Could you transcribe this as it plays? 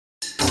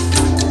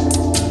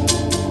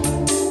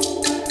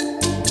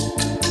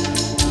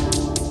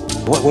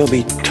What we'll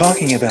be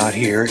talking about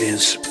here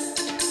is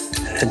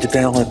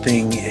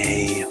developing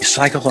a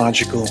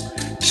psychological,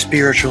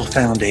 spiritual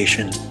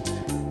foundation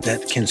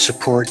that can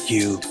support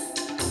you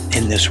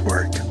in this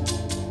work.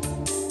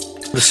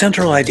 The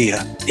central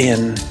idea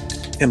in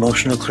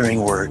emotional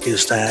clearing work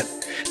is that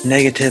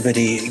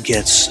negativity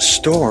gets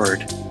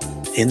stored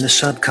in the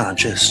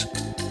subconscious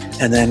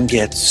and then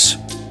gets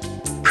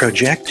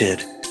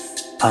projected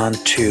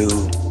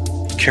onto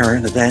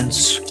current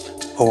events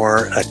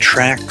or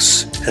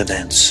attracts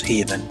events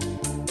even.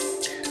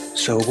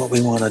 So what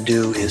we want to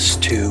do is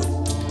to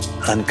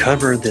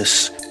uncover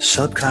this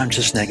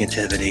subconscious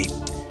negativity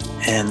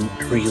and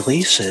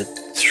release it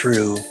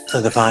through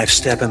the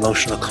 5-step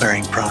emotional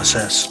clearing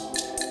process.